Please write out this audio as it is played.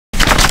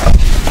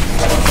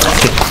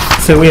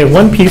So we have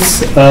one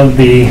piece of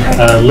the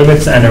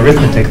limits and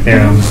arithmetic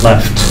theorem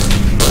left.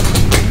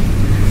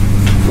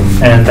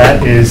 And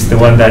that is the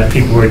one that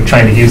people were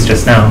trying to use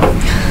just now,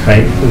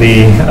 right?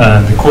 The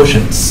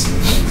quotients.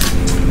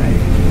 Right?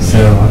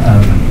 So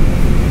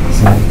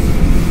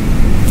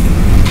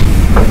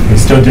we're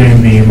still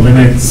doing the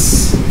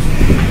limits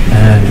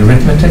and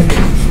arithmetic.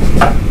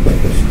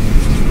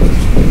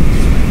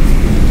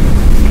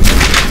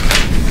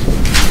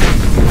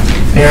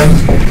 Theorem,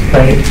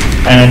 right?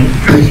 And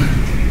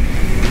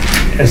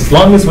as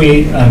long as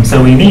we,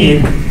 so we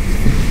need,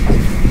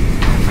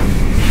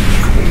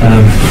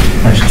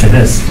 I should say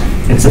this,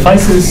 it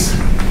suffices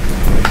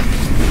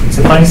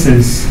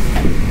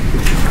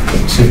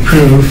to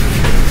prove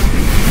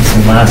this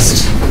is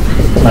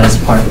the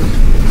last part,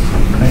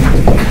 right?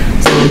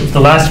 So the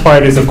last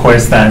part is, of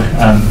course, that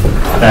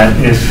that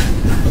if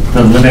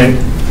the limit,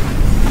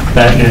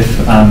 that if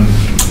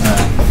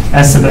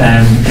s of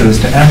n goes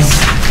to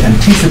s and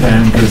t sub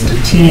n goes to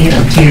t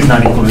and t is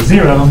not equal to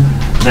 0,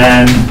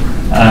 then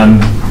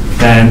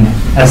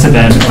s of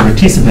n over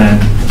t sub n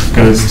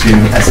goes to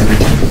s over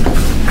t,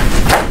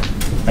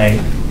 right?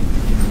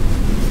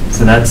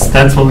 So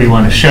that's what we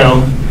want to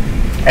show,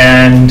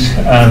 and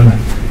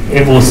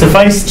it will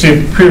suffice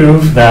to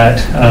prove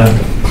that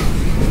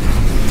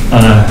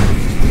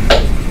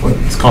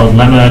what's called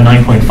lemma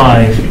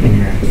 9.5 in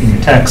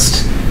your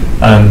text,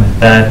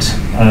 that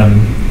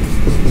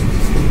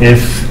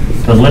if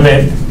the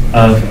limit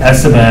of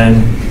s of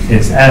n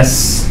is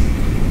s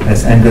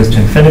as n goes to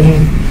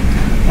infinity,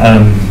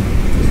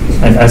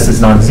 and s is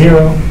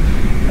non-zero,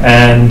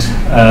 and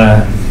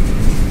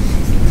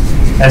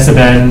s of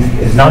n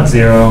is not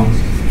 0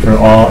 for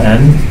all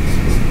n,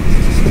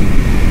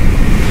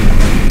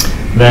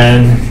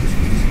 then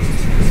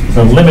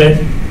the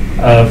limit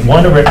of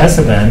 1 over s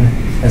of n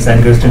as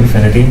n goes to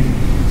infinity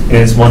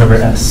is 1 over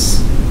s.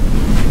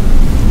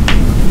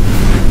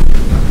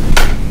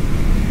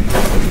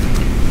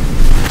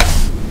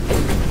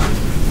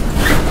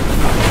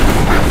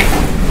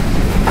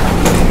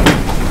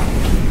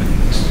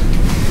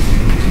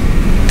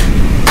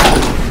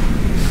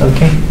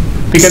 Okay,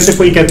 because if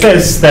we get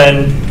this,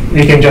 then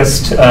we can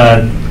just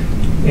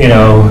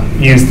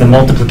use the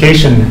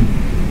multiplication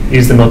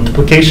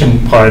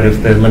part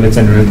of the limits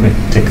and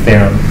arithmetic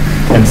theorem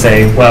and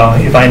say, well,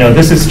 if I know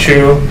this is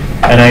true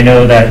and I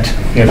know that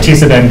t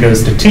sub n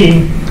goes to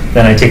t,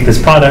 then I take this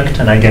product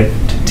and I get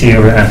t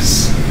over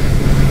s.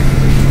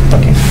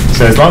 Okay,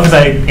 so as long as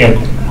I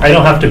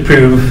don't have to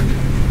prove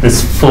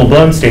this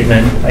full-blown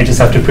statement, I just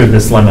have to prove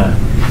this lemma,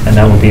 and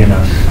that will be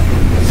enough.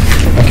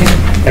 Okay,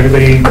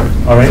 everybody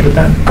all right with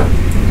that?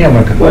 Yeah,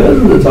 Marco. Why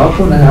doesn't the top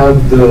one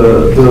have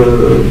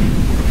the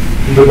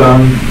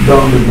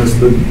boundedness?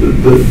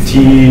 The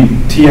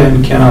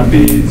tn cannot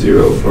be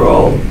 0 for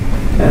all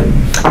n.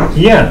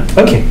 Yeah.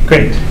 Okay.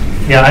 Great.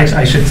 Yeah,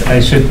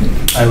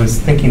 I was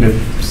thinking to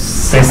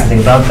say something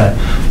about that.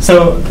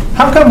 So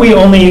how come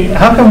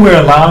we're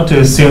allowed to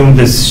assume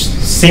this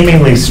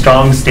seemingly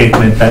strong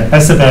statement that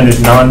s of n is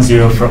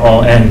non-zero for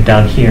all n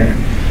down here,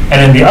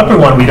 and in the upper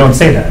one we don't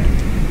say that,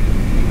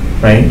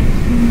 right?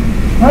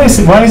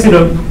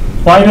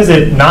 Why does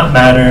it not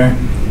matter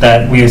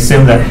that we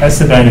assume that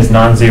s of n is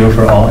non-zero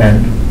for all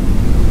n?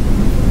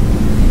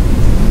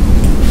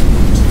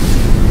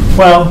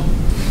 Well,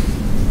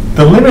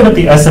 the limit of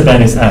the s of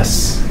n is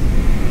s,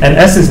 and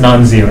s is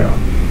non-zero.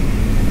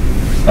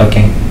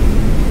 Okay.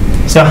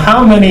 So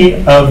how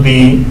many of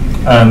the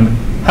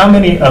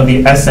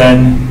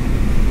Sn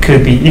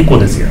could be equal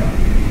to 0?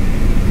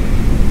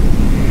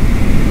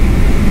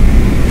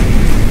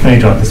 Let me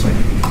draw it this way.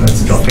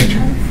 Let's draw a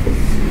picture.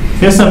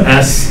 Here's some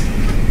s.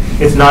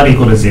 It's not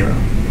equal to 0,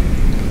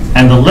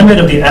 and the limit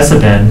of the s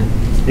of n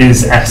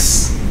is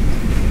s.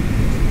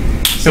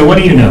 So what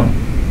do you know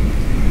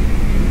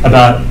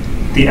about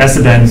the s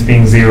of n's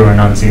being 0 or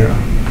non-zero?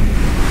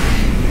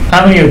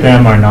 How many of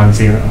them are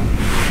non-zero?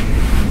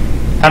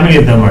 How many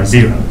of them are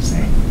 0,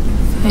 say?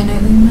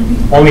 Finitely many.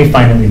 Only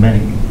finitely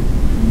many,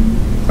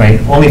 right?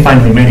 Only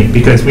finitely many,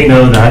 because we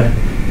know that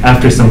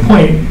after some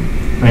point,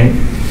 right,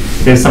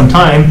 there's some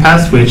time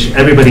past which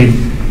everybody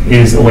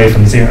is away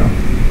from 0.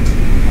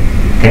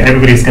 Okay,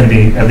 everybody's going to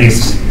be at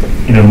least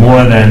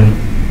more than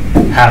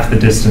half the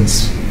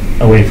distance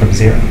away from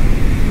 0.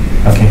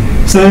 Okay,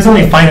 so there's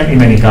only finitely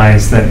many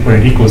guys where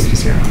it equals to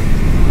 0.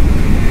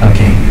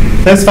 Okay,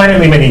 there's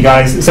finitely many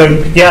guys.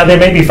 So yeah, there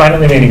may be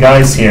finitely many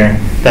guys here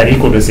that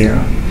equal to 0,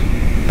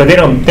 but they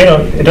don't.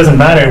 It doesn't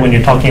matter when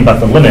you're talking about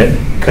the limit,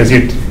 because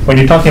when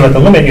you're talking about the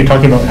limit, you're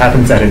talking about what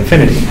happens at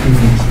infinity,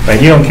 right?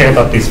 You don't care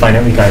about these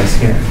finitely guys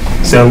here.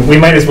 So we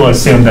might as well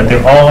assume that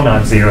they're all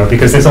not 0,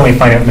 because there's only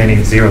finitely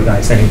many 0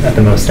 guys at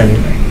the most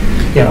anyway.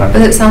 Yeah.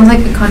 But it sounds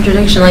like a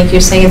contradiction. Like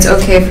you're saying it's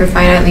okay for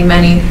finitely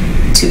many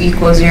to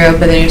equal 0,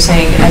 but then you're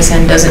saying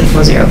Sn doesn't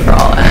equal 0 for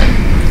all n.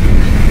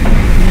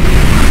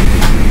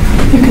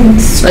 You can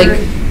like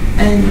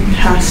n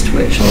past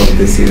which all of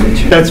the 0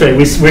 is. That's right.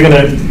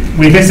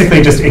 We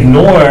basically just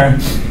ignore.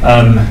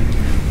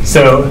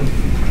 So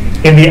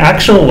in the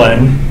actual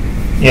one,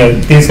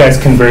 these guys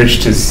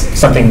converge to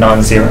something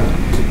non-zero.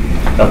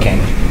 Okay.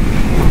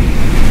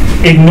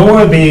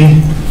 Ignore the,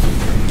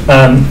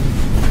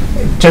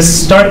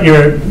 just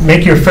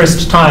make your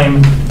first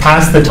time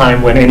past the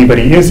time when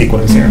anybody is equal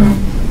to 0,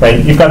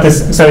 right? You've got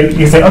this, so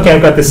you say, okay,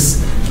 I've got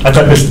this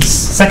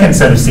second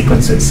set of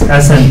sequences,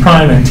 Sn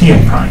prime and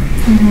Tn prime.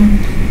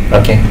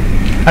 Okay.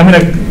 I'm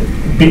going to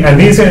be, and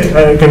these are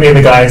going to be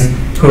the guys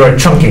who are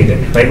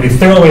truncated, right? We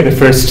throw away the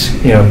first,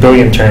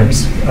 billion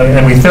terms,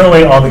 and we throw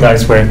away all the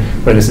guys where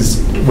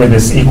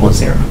this equals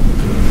 0.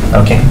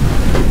 Okay.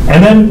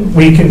 And then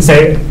we can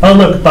say, oh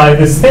look, by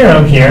this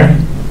theorem here,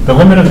 the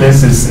limit of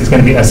this is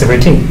going to be S over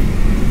t,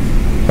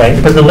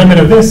 right? But the limit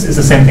of this is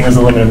the same thing as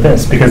the limit of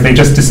this, because they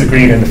just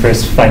disagreed in the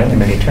first finitely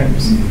many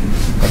terms.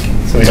 Okay,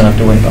 so we don't have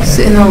to worry about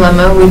So it. in the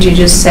lemma, would you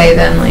just say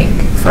then, like,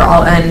 for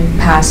all n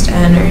past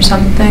n or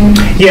something?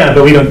 Yeah,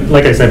 but we don't,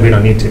 like I said, we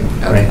don't need to,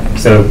 right?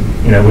 So,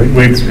 we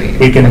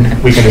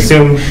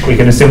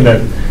can assume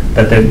that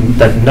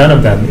none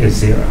of them is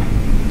 0.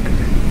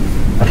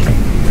 Okay.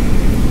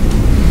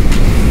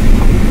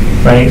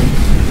 Right?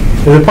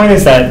 The point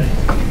is that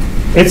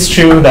it's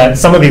true that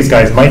some of these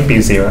guys might be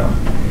 0,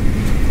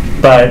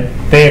 but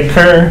they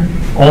occur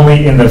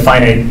only in the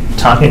finite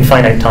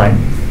time,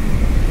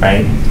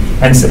 right?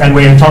 And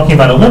when you're talking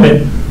about a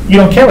limit, you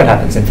don't care what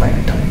happens in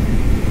finite time.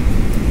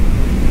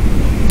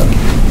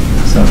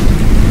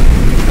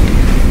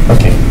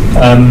 Okay.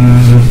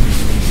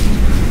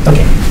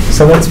 Okay.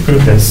 So let's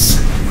prove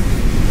this.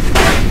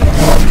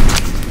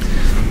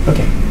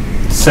 Okay.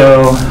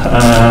 So.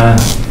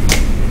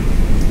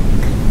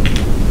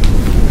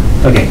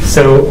 Okay,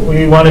 so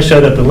we want to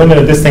show that the limit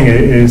of this thing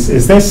is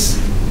this.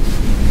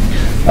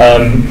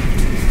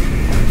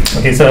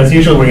 Okay, so as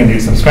usual, we're going to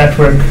do some scratch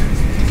work.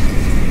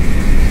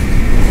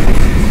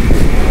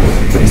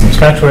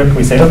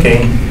 We say,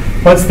 okay,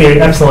 what's the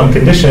epsilon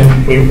condition?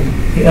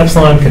 The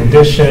epsilon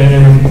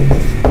condition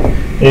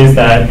is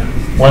that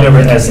 1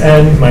 over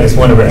Sn minus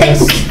 1 over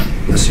S.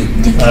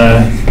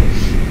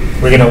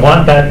 We're going to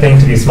want that thing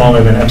to be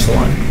smaller than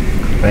epsilon,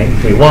 right?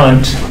 We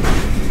want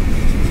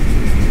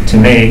to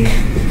make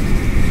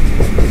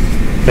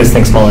this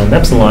thing smaller than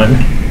epsilon,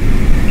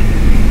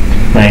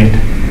 right?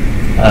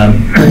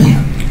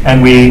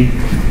 And we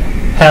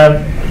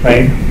have,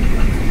 right,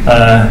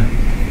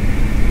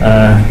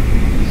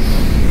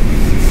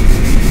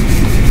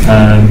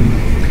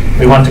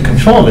 we want to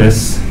control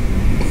this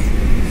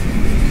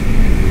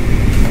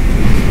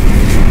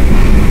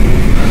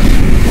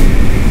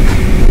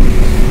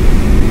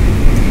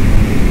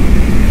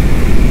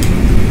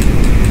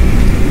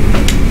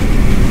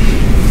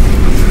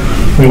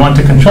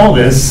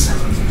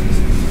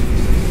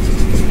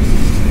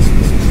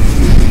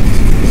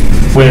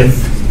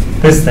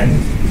with this thing,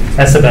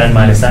 S of n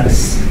minus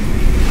S.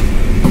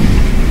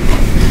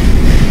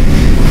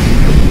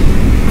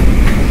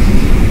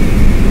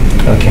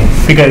 Okay,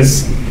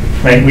 because,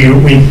 right,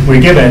 we're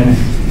given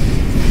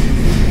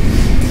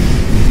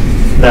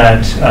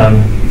that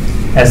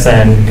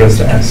Sn goes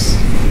to S.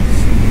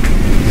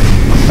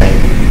 Right.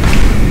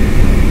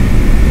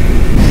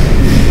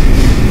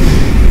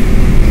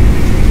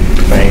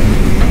 Right.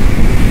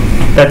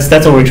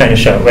 That's what we're trying to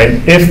show, right?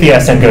 If the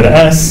Sn go to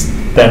S,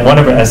 then 1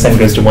 over Sn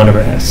goes to 1 over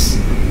S,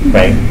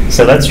 right?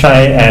 So let's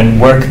try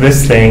and work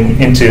this thing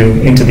into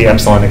the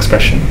epsilon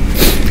expression.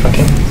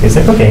 Okay, so you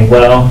say, okay,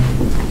 well,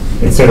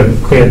 it's sort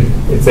of clear,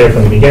 it's there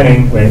from the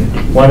beginning, right?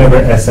 1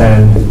 over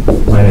Sn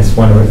minus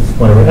 1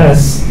 over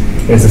S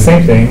is the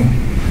same thing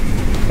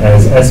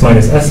as S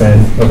minus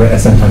Sn over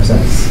Sn times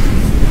S.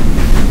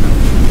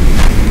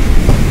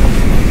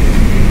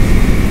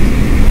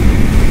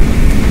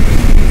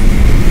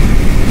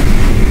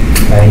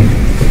 Right?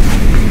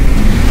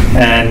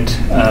 And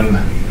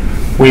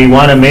we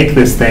want to make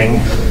this thing,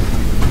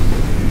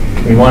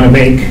 we want to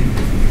make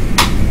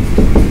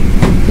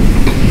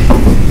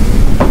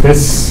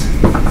this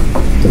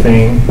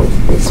thing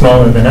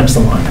smaller than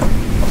epsilon,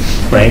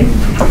 right?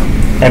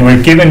 And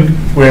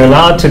we're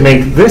allowed to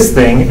make this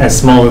thing as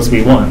small as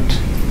we want,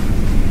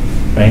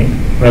 right?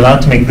 We're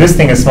allowed to make this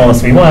thing as small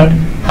as we want.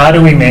 How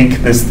do we make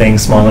this thing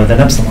smaller than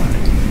epsilon?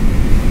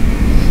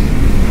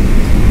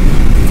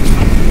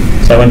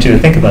 So I want you to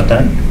think about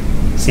that.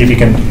 See if you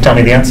can tell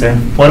me the answer.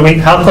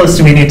 How close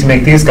do we need to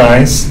make these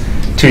guys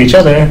to each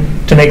other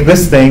to make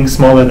this thing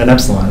smaller than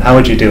epsilon? How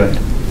would you do it?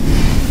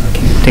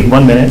 Okay. Take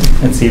 1 minute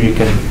and see if you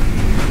can.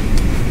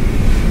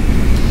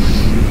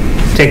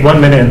 Take 1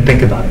 minute and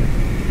think about it.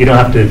 You don't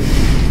have to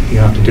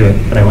do it,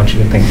 but I want you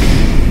to think.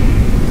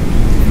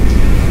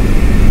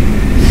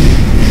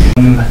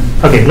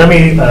 Okay, let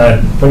me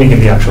give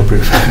the actual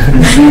proof.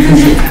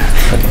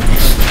 Okay.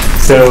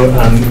 So.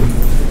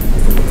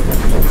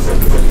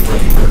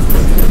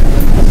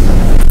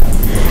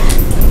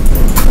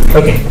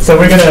 Okay, so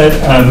we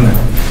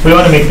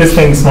want to make this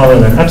thing smaller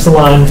than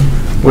epsilon.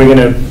 We're going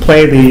to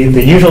play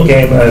the usual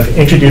game of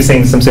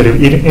introducing some sort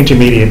of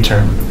intermediate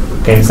term.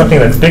 Okay, something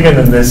that's bigger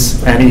than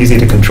this and easy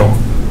to control.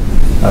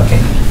 Okay,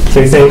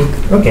 so you say,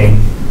 okay,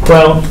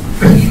 well,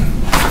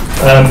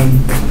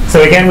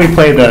 so again we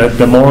play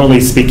the morally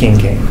speaking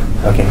game.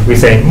 Okay, we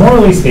say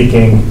morally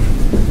speaking,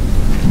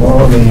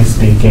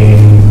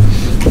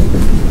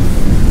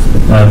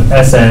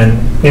 Sn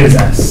is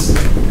S,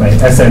 right?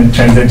 Sn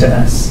turns into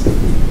S.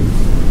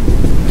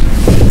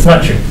 It's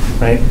not true,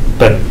 right?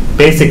 But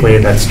basically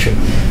that's true,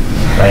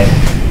 right?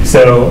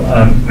 So,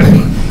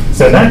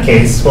 so in that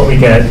case, what we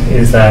get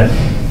is that,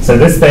 so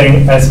this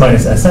thing, S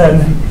minus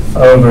Sn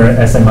over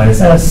Sn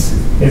minus S,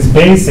 is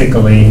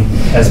basically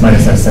S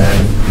minus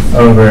Sn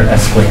over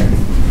S squared,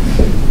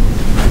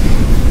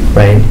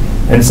 right?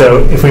 And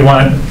so if we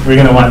want, we're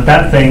going to want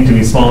that thing to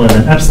be smaller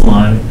than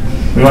epsilon.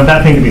 We want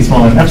that thing to be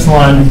smaller than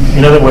epsilon.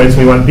 In other words,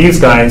 we want these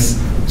guys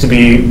to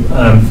be,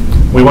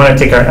 we want to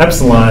take our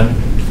epsilon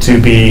to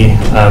be,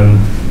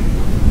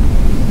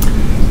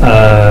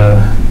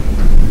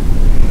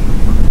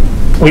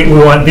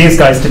 we want these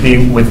guys to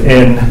be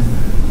within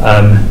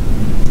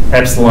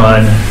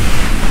epsilon.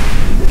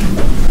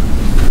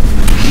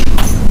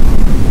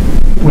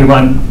 We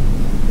want,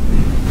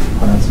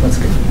 what's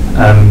good?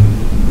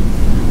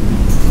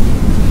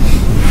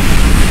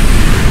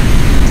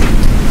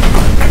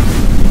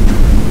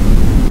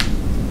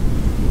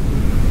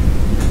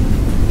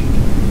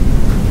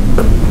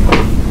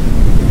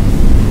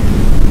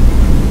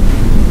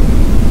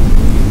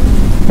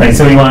 Right,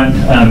 so we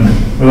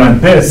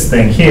want this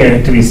thing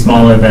here to be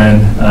smaller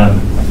than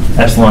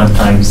epsilon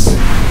times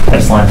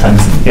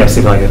the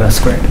absolute value of S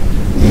squared,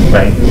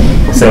 right?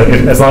 So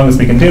as long as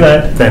we can do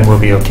that, then we'll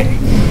be okay.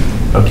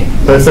 Okay,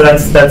 so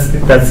that's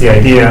the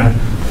idea.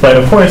 But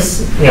of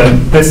course, you know,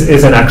 this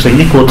isn't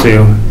actually equal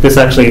to, this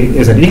actually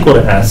isn't equal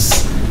to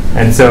S,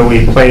 and so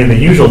we play the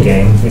usual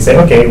game. We say,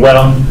 okay,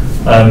 well,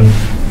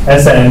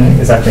 Sn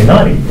is actually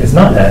not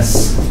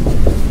S,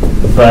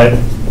 but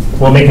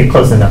we'll make it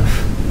close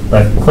enough.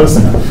 But close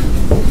enough.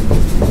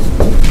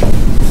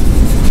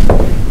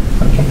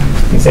 Okay,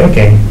 you say,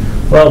 okay,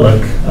 well,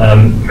 look,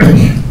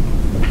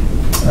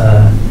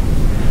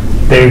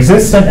 there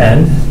exists an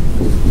n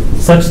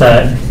such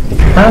that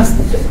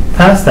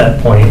past that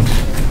point,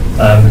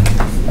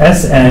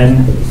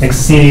 Sn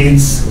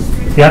exceeds,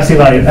 the absolute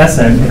value of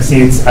Sn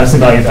exceeds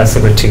absolute value of S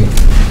over 2.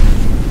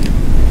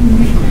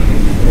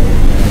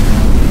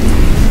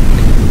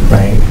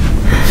 Right?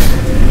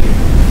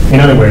 In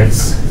other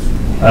words,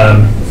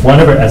 1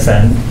 over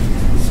Sn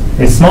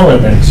is smaller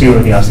than 2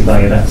 over the absolute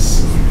value of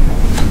S.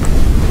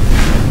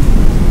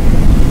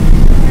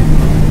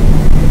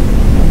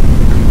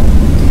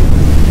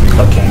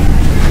 Okay.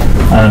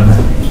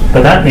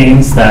 But that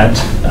means that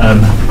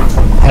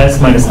S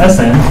minus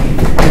Sn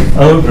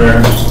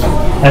over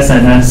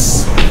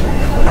SNS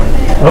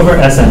over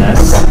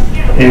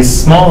SNS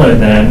is smaller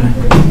than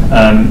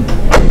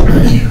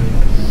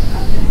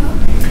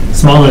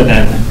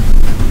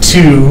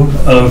 2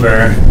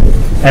 over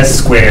S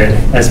squared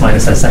S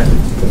minus Sn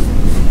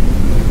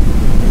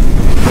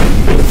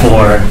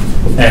for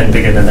n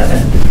bigger than that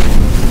n.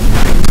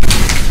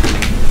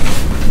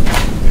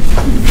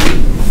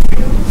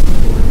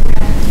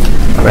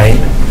 Right?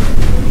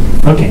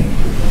 Okay.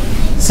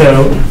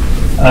 So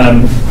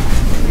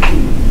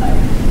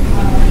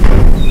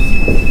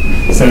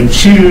so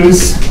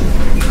choose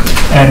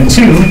n2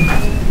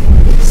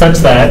 such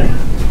that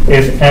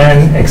if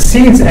n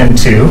exceeds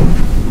n2,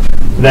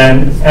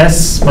 then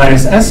S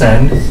minus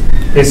Sn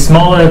is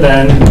smaller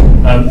than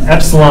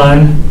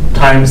epsilon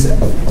times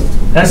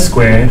S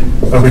squared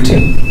over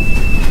 2.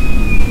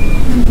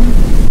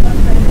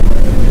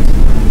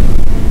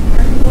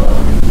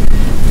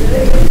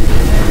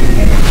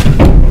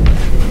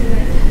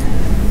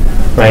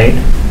 Right?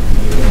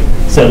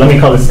 So let me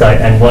call this guy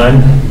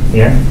n1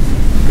 here.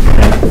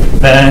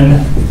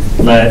 Then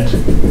let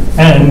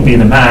n be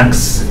the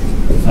max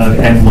of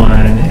n1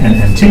 and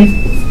n2.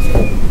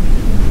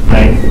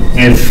 Right?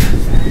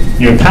 If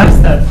you're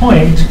past that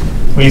point,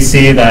 we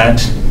see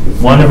that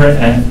 1 over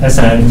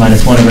Sn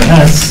minus 1 over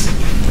S,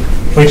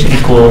 which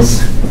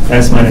equals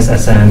S minus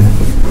Sn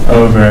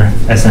over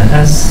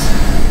SNS,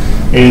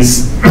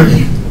 is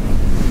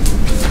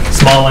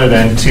smaller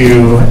than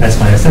 2 S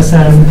minus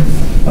Sn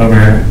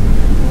over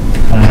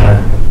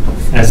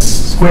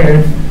S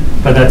squared,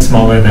 but that's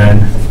smaller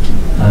than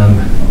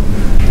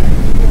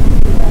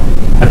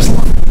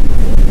epsilon,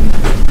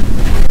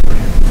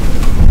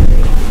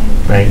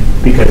 right?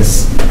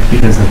 Because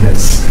of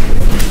this.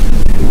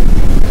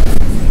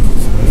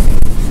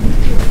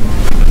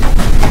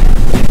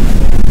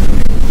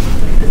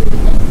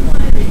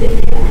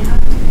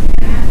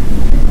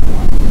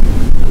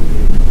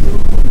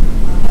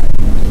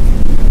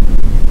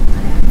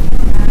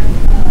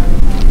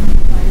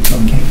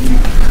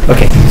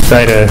 Okay,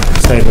 sorry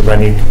to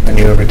run you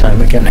over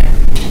time again.